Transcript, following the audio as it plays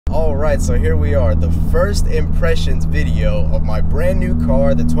Alright, so here we are, the first impressions video of my brand new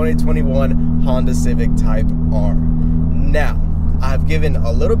car, the 2021 Honda Civic Type R. Now, I've given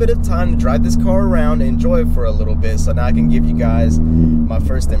a little bit of time to drive this car around and enjoy it for a little bit, so now I can give you guys my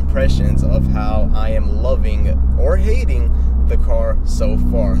first impressions of how I am loving or hating the car so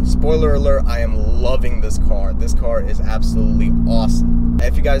far. Spoiler alert, I am loving this car. This car is absolutely awesome.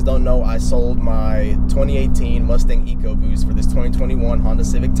 If you guys don't know, I sold my 2018 Mustang EcoBoost for this 2021 Honda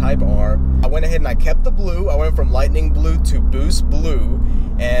Civic Type R. I went ahead and I kept the blue. I went from Lightning Blue to Boost Blue.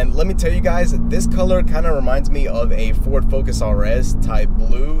 And let me tell you guys, this color kind of reminds me of a Ford Focus RS type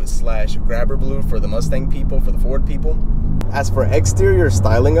blue / grabber blue for the Mustang people, for the Ford people. As for exterior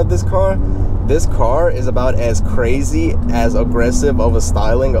styling of this car is about as crazy, as aggressive of a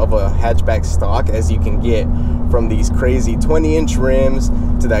styling of a hatchback stock as you can get. From these crazy 20-inch rims,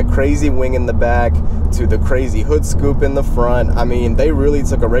 to that crazy wing in the back, to the crazy hood scoop in the front. I mean, they really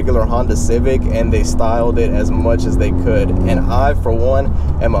took a regular Honda Civic and they styled it as much as they could. And I, for one,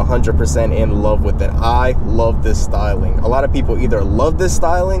 am 100% in love with it. I love this styling. A lot of people either love this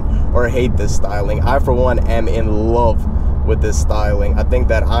styling or hate this styling. I, for one, am in love with this styling. I think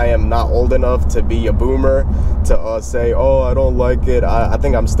that I am not old enough to be a boomer to say, oh, I don't like it. I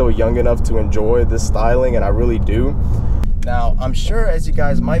think I'm still young enough to enjoy this styling, and I really do. Now, I'm sure, as you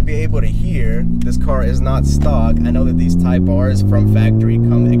guys might be able to hear, this car is not stock. I know that these Type Rs from factory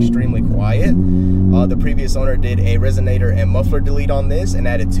come extremely quiet. The previous owner did a resonator and muffler delete on this and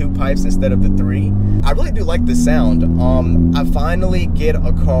added 2 pipes instead of the 3. I really do like the sound. I finally get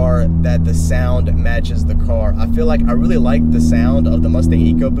a car that the sound matches the car. I feel like I really like the sound of the Mustang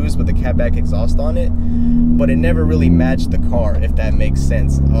EcoBoost with the catback exhaust on it, but it never really matched the car, if that makes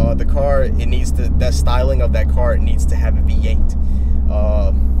sense. The car, that styling of that car, it needs to have a V8.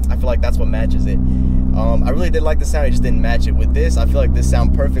 I feel like that's what matches it. I really did like the sound, it just didn't match it with this. I feel like this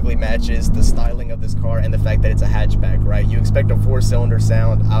sound perfectly matches the styling of this car and the fact that it's a hatchback, right? You expect a 4-cylinder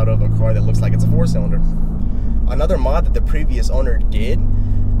sound out of a car that looks like it's a 4-cylinder. Another mod that the previous owner did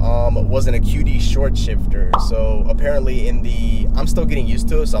was an ACUDI short shifter. So apparently I'm still getting used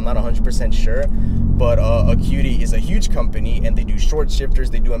to it, so I'm not 100% sure, but ACUDI is a huge company and they do short shifters,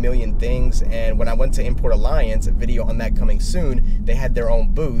 they do a million things. And when I went to Import Alliance, a video on that coming soon, they had their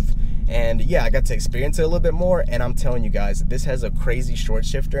own booth. And yeah, I got to experience it a little bit more, and I'm telling you guys, this has a crazy short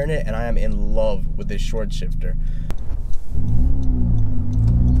shifter in it, and I am in love with this short shifter.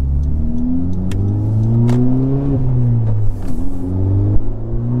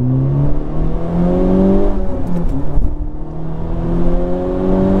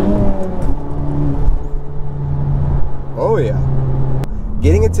 Oh yeah.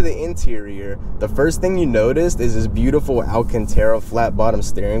 Getting into the interior, the first thing you noticed is this beautiful Alcantara flat bottom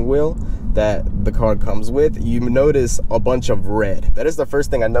steering wheel that the car comes with. You notice a bunch of red. That is the first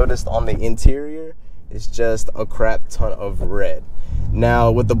thing I noticed on the interior. It's just a crap ton of red.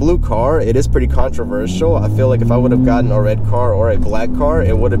 Now, with the blue car, it is pretty controversial. I feel like if I would have gotten a red car or a black car,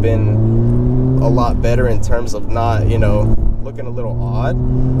 it would have been a lot better in terms of not, you know, looking a little odd,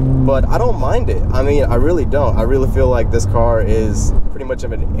 but I don't mind it. I mean, I really don't. I really feel like this car is pretty much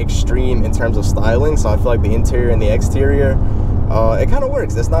of an extreme in terms of styling, so I feel like the interior and the exterior, it kind of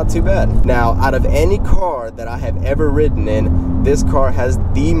works. It's not too bad. Now, out of any car that I have ever ridden in, this car has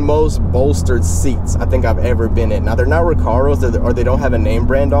the most bolstered seats I think I've ever been in. Now, they're not Recaros, or they don't have a name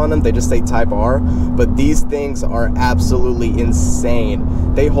brand on them. They just say Type R, but these things are absolutely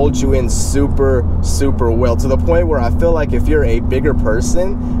insane. They hold you in super, super well, to the point where I feel like if you're a bigger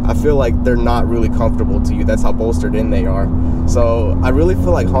person, I feel like they're not really comfortable to you. That's how bolstered in they are. So I really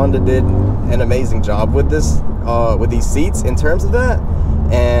feel like Honda did an amazing job with this, with these seats in terms of that,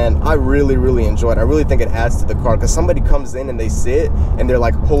 and I really, really enjoy it. I really think it adds to the car, because somebody comes in and they sit and they're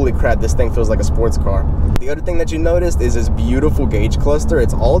like, holy crap, this thing feels like a sports car. The other thing that you noticed is this beautiful gauge cluster.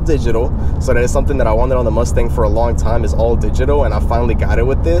 It's all digital, so that is something that I wanted on the Mustang for a long time, is all digital, and I finally got it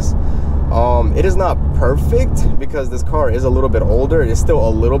with this. It is not perfect because this car is a little bit older. It is still a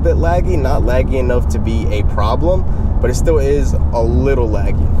little bit laggy, not laggy enough to be a problem, but it still is a little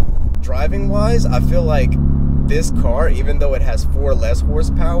laggy. Driving wise, I feel like this car, even though it has 4 less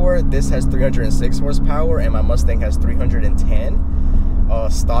horsepower, this has 306 horsepower and my Mustang has 310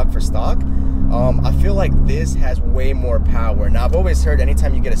 stock for stock. I feel like this has way more power. Now, I've always heard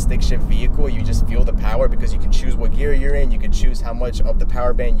anytime you get a stick shift vehicle, you just feel the power because you can choose what gear you're in. You can choose how much of the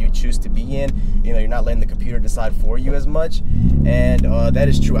power band you choose to be in. You know, you're not letting the computer decide for you as much. And that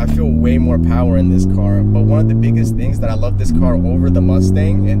is true. I feel way more power in this car. But one of the biggest things that I love this car over the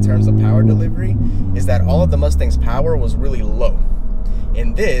Mustang in terms of power delivery is that all of the Mustang's power was really low.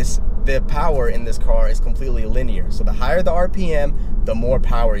 In this, the power in this car is completely linear. So the higher the RPM, the more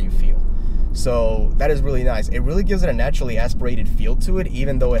power you feel. So that is really nice. It really gives it a naturally aspirated feel to it,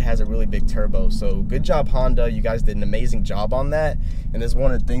 even though it has a really big turbo. So good job, Honda. You guys did an amazing job on that. And this is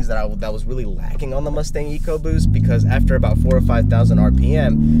one of the things that was really lacking on the Mustang EcoBoost, because after about 4,000 or 5,000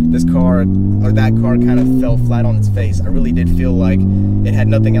 RPM, this car, or that car, kind of fell flat on its face. I really did feel like it had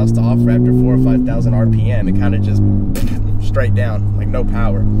nothing else to offer after 4,000 or 5,000 RPM. It kind of just straight down, like no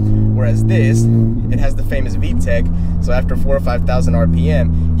power. Whereas this, it has the famous VTEC, so after 4,000 or 5,000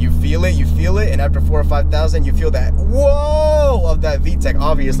 RPM, you feel it, and after 4,000 or 5,000, you feel that whoa of that VTEC.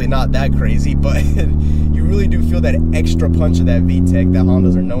 Obviously not that crazy, but you really do feel that extra punch of that VTEC that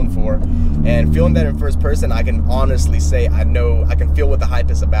Hondas are known for. And feeling that in first person, I can honestly say I can feel what the hype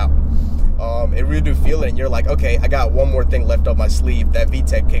is about. It really do feel it, and you're like, okay, I got one more thing left up my sleeve. That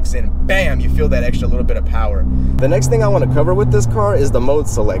VTEC kicks in, bam, you feel that extra little bit of power. The next thing I want to cover with this car is the mode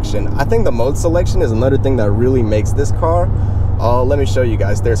selection. I think the mode selection is another thing that really makes this car. Let me show you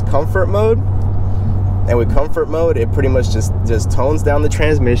guys. There's comfort mode, and with comfort mode, it pretty much just tones down the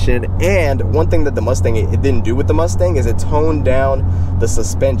transmission. And one thing that the Mustang, it didn't do with the Mustang, is it toned down the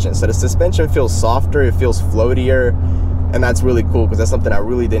suspension. So the suspension feels softer, it feels floatier. And that's really cool, because that's something I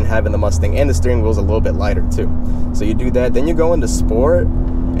really didn't have in the Mustang. And the steering wheel's a little bit lighter too. So you do that, then you go into sport,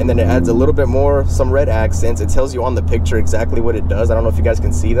 and then it adds a little bit more, some red accents. It tells you on the picture exactly what it does. I don't know if you guys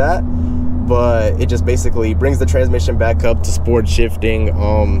can see that, but it just basically brings the transmission back up to sport shifting.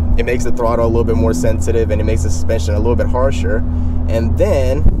 It makes the throttle a little bit more sensitive, and it makes the suspension a little bit harsher. And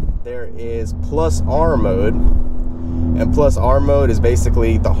then there is Plus R mode. And Plus R mode is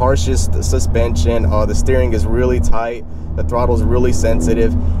basically the harshest suspension. The steering is really tight, the throttle is really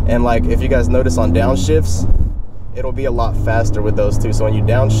sensitive, and like if you guys notice on downshifts, it'll be a lot faster with those two. So when you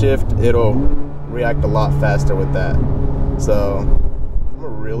downshift, it'll react a lot faster with that. So I'm a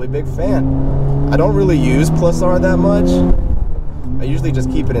really big fan. I don't really use Plus R that much. I usually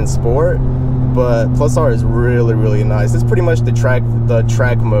just keep it in sport, but Plus R is really, really nice. It's pretty much the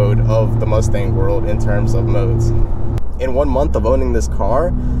track mode of the Mustang world in terms of modes. In 1 month of owning this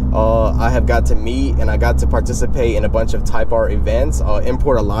car, I have got to meet and I got to participate in a bunch of Type R events.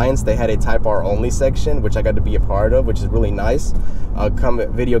 Import Alliance, they had a Type R only section, which I got to be a part of, which is really nice.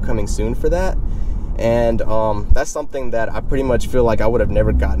 Video coming soon for that. And that's something that I pretty much feel like I would have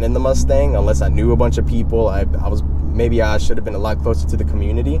never gotten in the Mustang unless I knew a bunch of people. Maybe I should have been a lot closer to the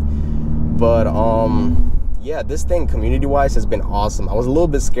community. But yeah, this thing community-wise has been awesome. I was a little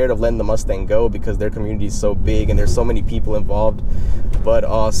bit scared of letting the Mustang go because their community is so big and there's so many people involved.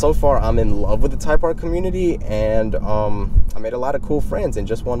 But so far, I'm in love with the Type R community, and I made a lot of cool friends in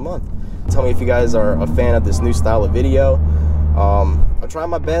just 1 month. Tell me if you guys are a fan of this new style of video. I'll try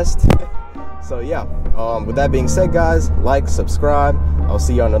my best. So yeah, with that being said, guys, like, subscribe. I'll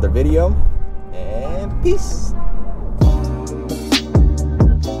see you on another video, and peace.